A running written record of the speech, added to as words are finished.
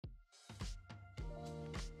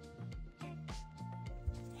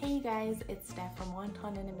Hey guys, it's Steph from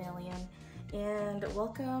Wonton in a Million, and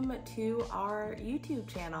welcome to our YouTube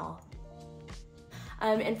channel.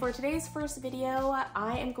 And for today's first video,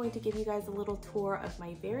 I am going to give you guys a little tour of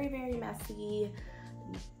my very messy,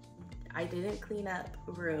 I didn't clean up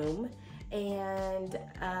room. And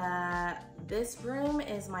this room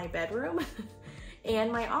is my bedroom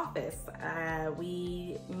and my office.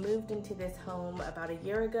 We moved into this home about a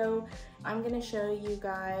year ago. I'm gonna show you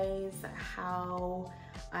guys how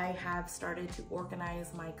I have started to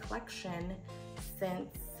organize my collection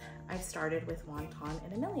since I started with Wonton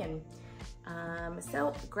in a Million.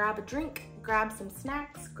 So grab a drink, grab some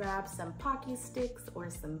snacks, grab some Pocky sticks or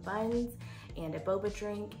some buns and a boba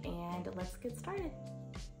drink, and let's get started.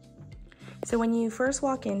 So when you first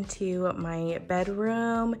walk into my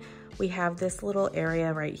bedroom, we have this little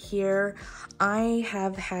area right here. I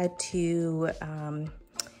have had to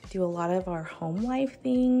do a lot of our home life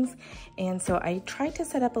things, and so I tried to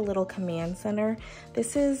set up a little command center.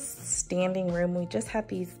 This is standing room. We just had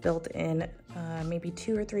these built in maybe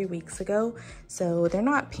 2 or 3 weeks ago, so they're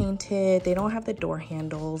not painted. They don't have the door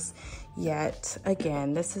handles yet.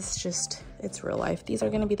 Again, this is just, it's real life. These are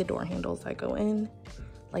gonna be the door handles that go in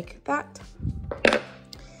like that.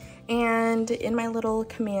 And in my little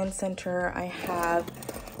command center, I have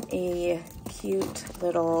a cute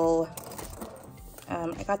little,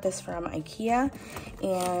 I got this from IKEA,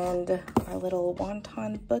 and our little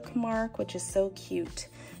Wonton bookmark, which is so cute.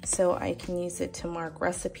 So I can use it to mark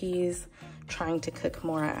recipes, trying to cook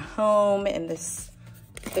more at home, and this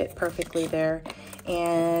fit perfectly there.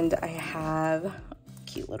 And I have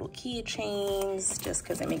cute little keychains just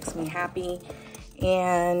because it makes me happy.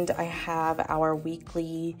 And I have our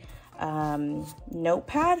weekly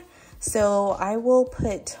notepad. So I will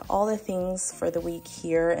put all the things for the week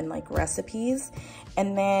here and like recipes.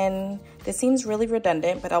 And then this seems really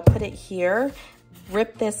redundant, but I'll put it here,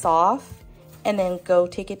 rip this off, and then go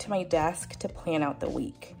take it to my desk to plan out the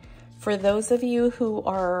week. For those of you who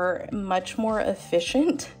are much more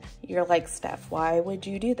efficient, you're like, Steph, why would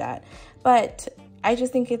you do that? But I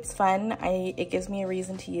just think it's fun. It gives me a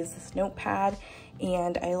reason to use this notepad,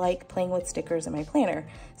 and I like playing with stickers in my planner.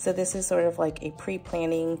 So this is sort of like a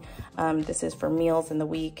pre-planning. This is for meals in the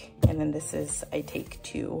week, and then this is I take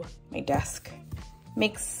to my desk.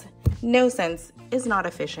 Makes no sense, is not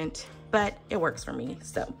efficient, but it works for me.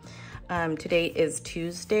 So today is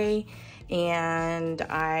Tuesday, and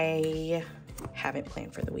I haven't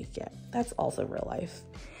planned for the week yet. That's also real life.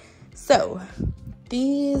 So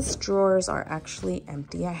these drawers are actually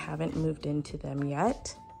empty. I haven't moved into them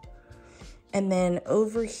yet. And then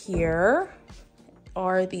over here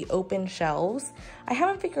are the open shelves. I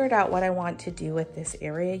haven't figured out what I want to do with this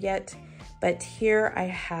area yet, but here I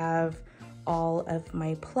have all of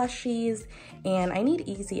my plushies, and I need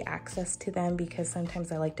easy access to them because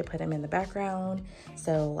sometimes I like to put them in the background.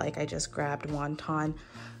 So like I just grabbed Wonton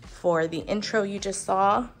for the intro you just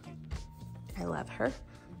saw. I love her.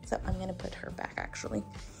 So I'm gonna put her back actually.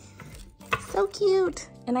 So cute,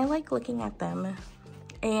 and I like looking at them.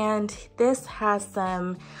 And this has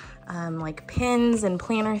some like pins and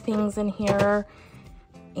planner things in here.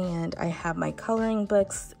 And I have my coloring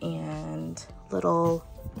books and little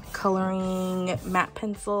coloring matte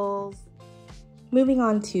pencils. Moving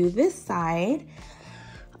on to this side,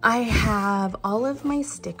 I have all of my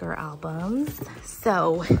sticker albums.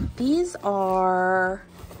 So these are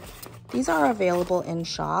available in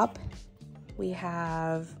shop. We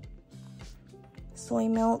have soy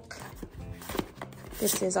milk.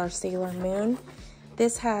 This is our Sailor Moon.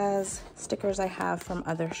 This has stickers I have from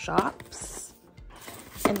other shops.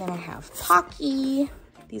 And then I have Pocky.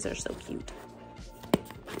 These are so cute.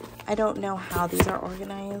 I don't know how these are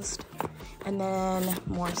organized. And then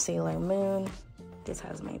more Sailor Moon. This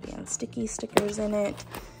has my Band Sticky stickers in it.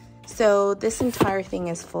 So this entire thing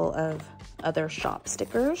is full of other shop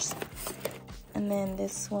stickers. And then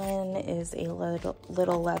this one is a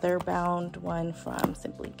little leather bound one from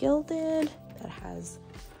Simply Gilded that has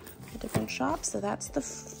a different shop. So that's the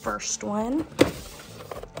first one.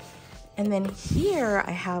 And then here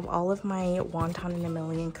I have all of my Wonton in a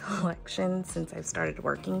Million collection since I've started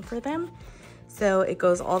working for them. So it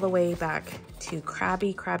goes all the way back to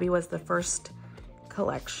Krabby. Krabby was the first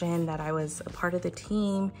collection that I was a part of the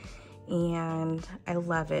team, and I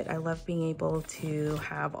love it. I love being able to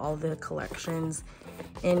have all the collections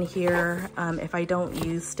in here. If I don't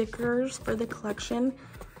use stickers for the collection,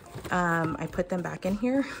 I put them back in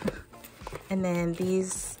here. And then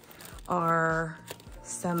these are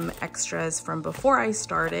some extras from before I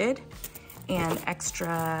started and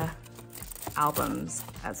extra albums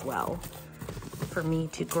as well for me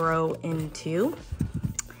to grow into.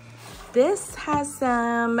 This has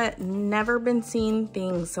some never been seen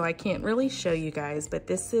things, so I can't really show you guys, but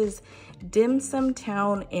this is Dim Sum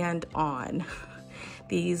Town and On.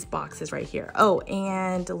 These boxes right here. Oh,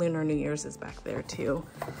 and Lunar New Year's is back there too.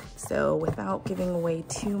 So without giving away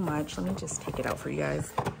too much, let me just take it out for you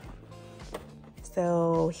guys.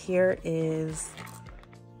 So here is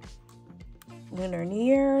Lunar New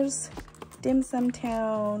Year's, Dim Sum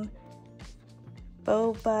Town,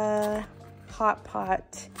 Boba, Hot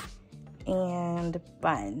Pot, and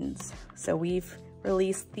Buns. So we've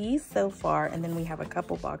released these so far, and then we have a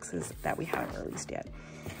couple boxes that we haven't released yet.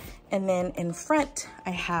 And then in front,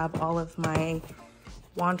 I have all of my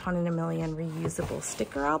Wonton in a Million reusable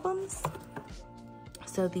sticker albums.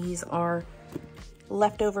 So these are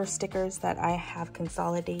leftover stickers that I have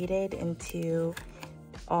consolidated into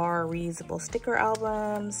our reusable sticker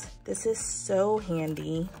albums. This is so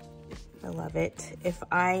handy. I love it. If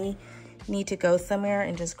I need to go somewhere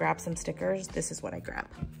and just grab some stickers, this is what I grab.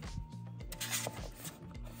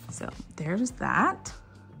 So there's that.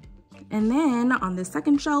 And then on the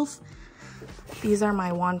second shelf, these are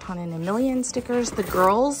my Wonton in a Million stickers. The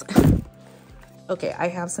girls, okay, I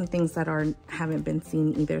have some things that haven't been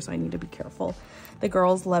seen either, so I need to be careful. The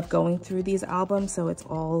girls love going through these albums, so it's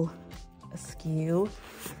all askew,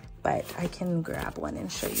 but I can grab one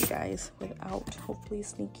and show you guys without hopefully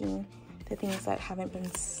sneaking the things that haven't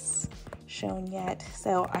been shown yet.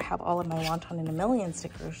 So I have all of my Wonton in a Million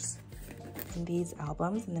stickers in these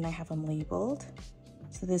albums, and then I have them labeled.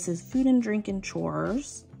 So this is Food and Drink and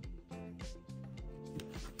Chores.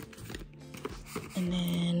 And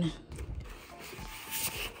then,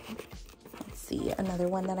 let's see, another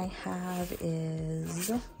one that I have is,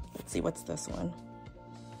 let's see, what's this one?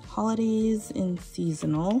 Holidays and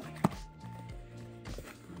Seasonal.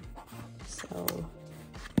 So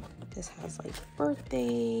this has like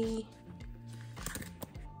birthday,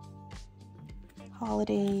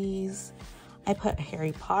 holidays. I put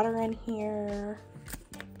Harry Potter in here.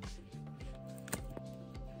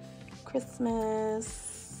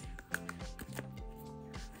 Christmas,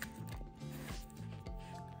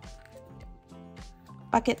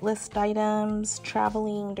 bucket list items,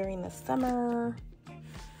 traveling during the summer,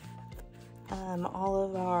 all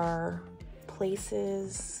of our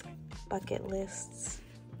places, bucket lists,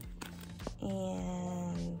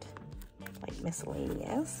 and like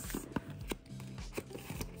miscellaneous.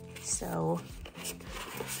 So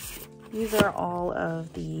these are all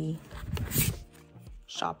of the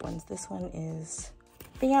shop ones. This one is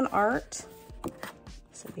fan art.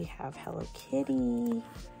 So we have Hello Kitty,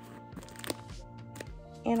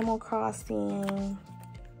 Animal Crossing,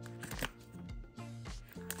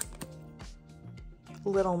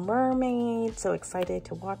 Little Mermaid, so excited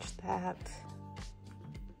to watch that.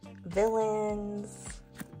 Villains.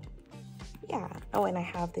 Yeah. Oh, and I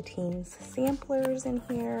have the Teams samplers in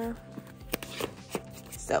here.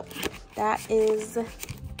 So that is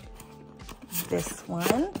this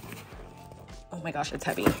one. Oh my gosh, it's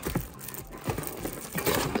heavy. I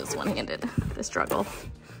can't do this one-handed, the struggle.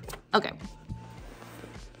 Okay.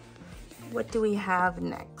 What do we have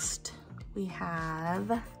next? We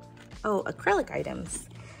have, oh, acrylic items.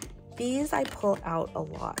 These I pull out a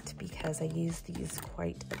lot because I use these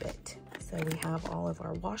quite a bit. So we have all of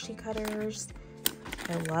our washi cutters.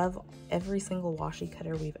 I love every single washi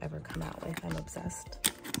cutter we've ever come out with. I'm obsessed.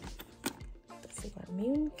 The Sailor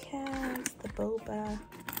Moon cats, the boba.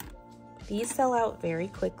 These sell out very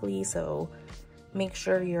quickly, so make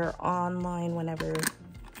sure you're online whenever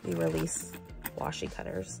we release washi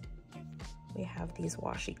cutters. We have these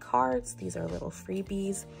washi cards. These are little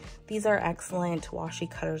freebies. These are excellent washi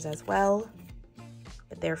cutters as well,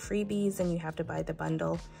 but they're freebies and you have to buy the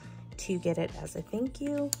bundle to get it as a thank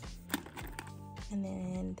you. And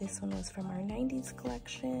then this one was from our 90s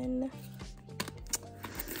collection.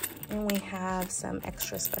 And we have some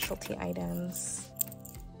extra specialty items,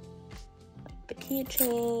 like the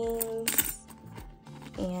keychains.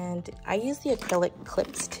 And I use the acrylic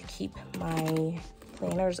clips to keep my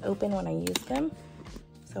planners open when I use them.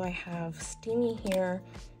 So I have Steamy here,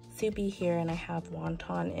 Soupy here, and I have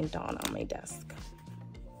Wonton and Dawn on my desk.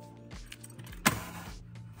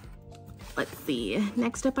 Let's see,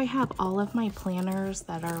 next up I have all of my planners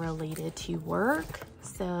that are related to work.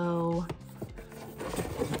 So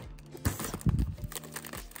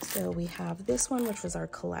we have this one, which was our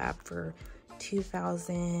collab for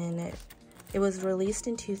 2000. It was released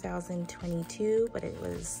in 2022, but it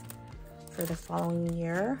was for the following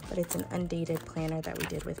year. But it's an undated planner that we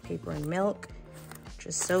did with paper and milk, which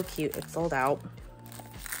is so cute. It sold out.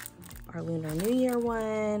 Our Lunar New Year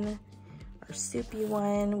one, our Soupy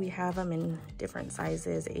one. We have them in different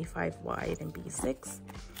sizes, A5 wide and B6.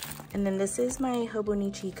 And then this is my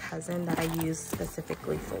Hobonichi cousin that I use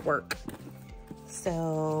specifically for work.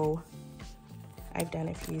 So I've done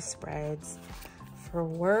a few spreads for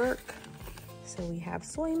work. So we have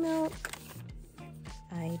soy milk.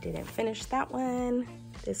 I didn't finish that one.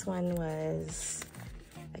 This one was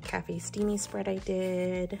a cafe steamy spread I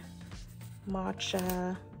did.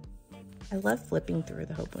 Matcha. I love flipping through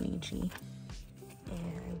the Hobonichi.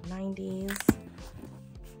 And 90s.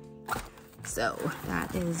 So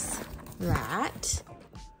that is that.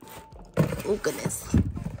 Oh goodness.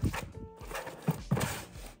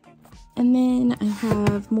 And then I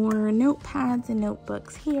have more notepads and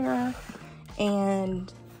notebooks here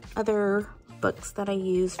and other books that I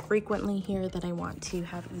use frequently here that I want to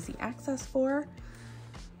have easy access for,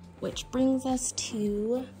 which brings us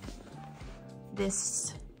to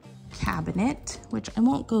this cabinet, which I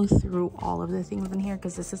won't go through all of the things in here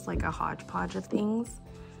because this is like a hodgepodge of things.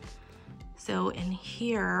 So in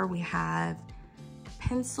here we have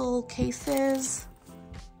pencil cases.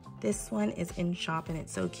 This one is in shop and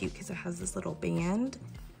it's so cute because it has this little band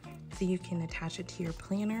so you can attach it to your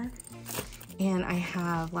planner. And I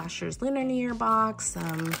have last year's Lunar New Year box,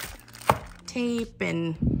 some tape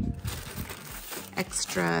and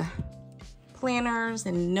extra planners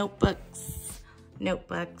and notebooks,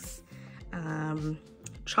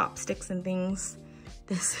 chopsticks and things.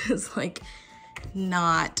 This is like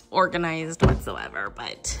not organized whatsoever,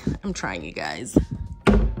 but I'm trying, you guys.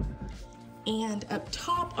 And up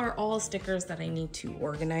top are all stickers that I need to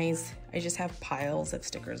organize. I just have piles of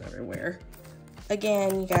stickers everywhere.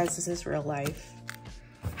 Again, you guys, this is real life.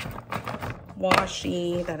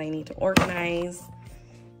 Washi that I need to organize.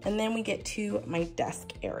 And then we get to my desk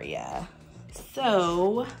area.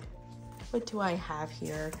 So what do I have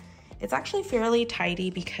here? It's actually fairly tidy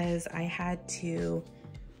because I had to,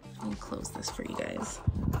 let me close this for you guys.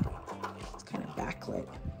 It's kind of backlit.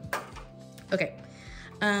 Okay.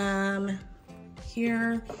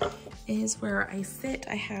 Here is where I sit.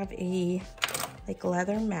 I have a like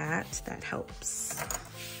leather mat that helps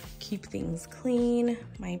keep things clean.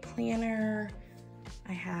 My planner.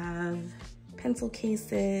 I have pencil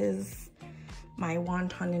cases, my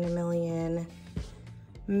Wonton in a Million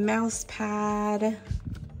mouse pad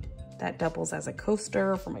that doubles as a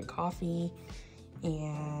coaster for my coffee.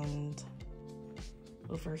 And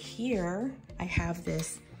over here, I have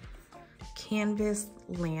this canvas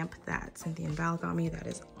lamp that Cynthia and Val got me. That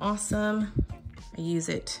is awesome. I use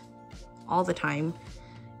it all the time,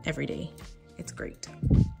 every day. It's great.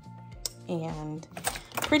 And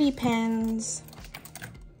pretty pens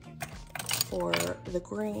for the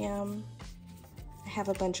gram. I have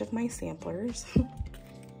a bunch of my samplers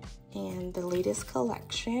and the latest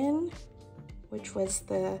collection, which was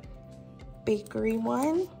the bakery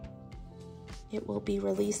one. It will be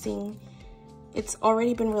releasing, it's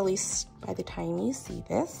already been released by the time you see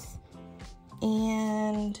this.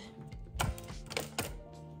 And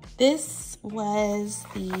this was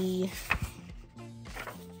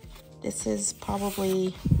this is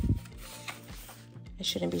probably, I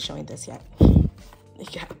shouldn't be showing this yet.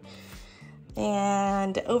 Yeah.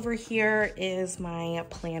 And over here is my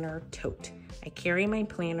planner tote. I carry my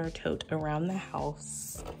planner tote around the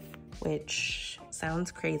house, which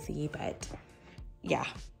sounds crazy, but yeah,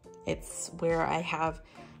 it's where I have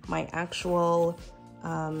my actual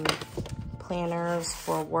planners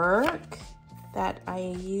for work that I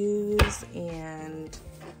use. And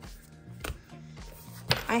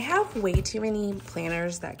I have way too many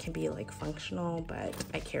planners that can be like functional, but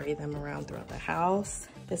I carry them around throughout the house.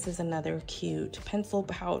 This is another cute pencil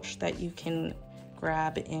pouch that you can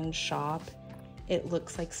grab in shop. It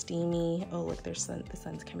looks like steamy. Oh, look, the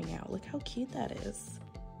sun's coming out. Look how cute that is.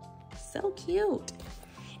 So cute.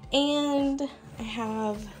 And I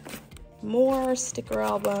have more sticker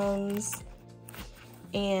albums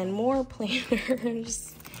and more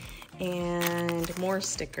planners and more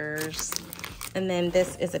stickers. And then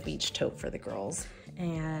this is a beach tote for the girls.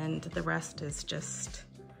 And the rest is just,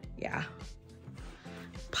 yeah,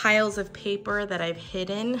 piles of paper that I've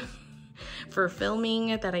hidden for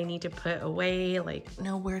filming that I need to put away, like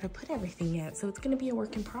know where to put everything yet. So it's gonna be a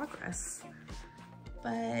work in progress.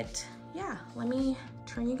 But yeah, let me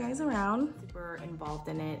turn you guys around. We're involved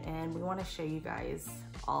in it and we wanna show you guys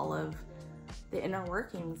all of the inner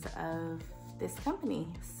workings of this company.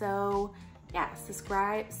 So yeah,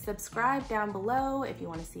 subscribe down below if you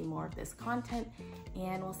wanna see more of this content,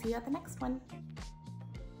 and we'll see you at the next one.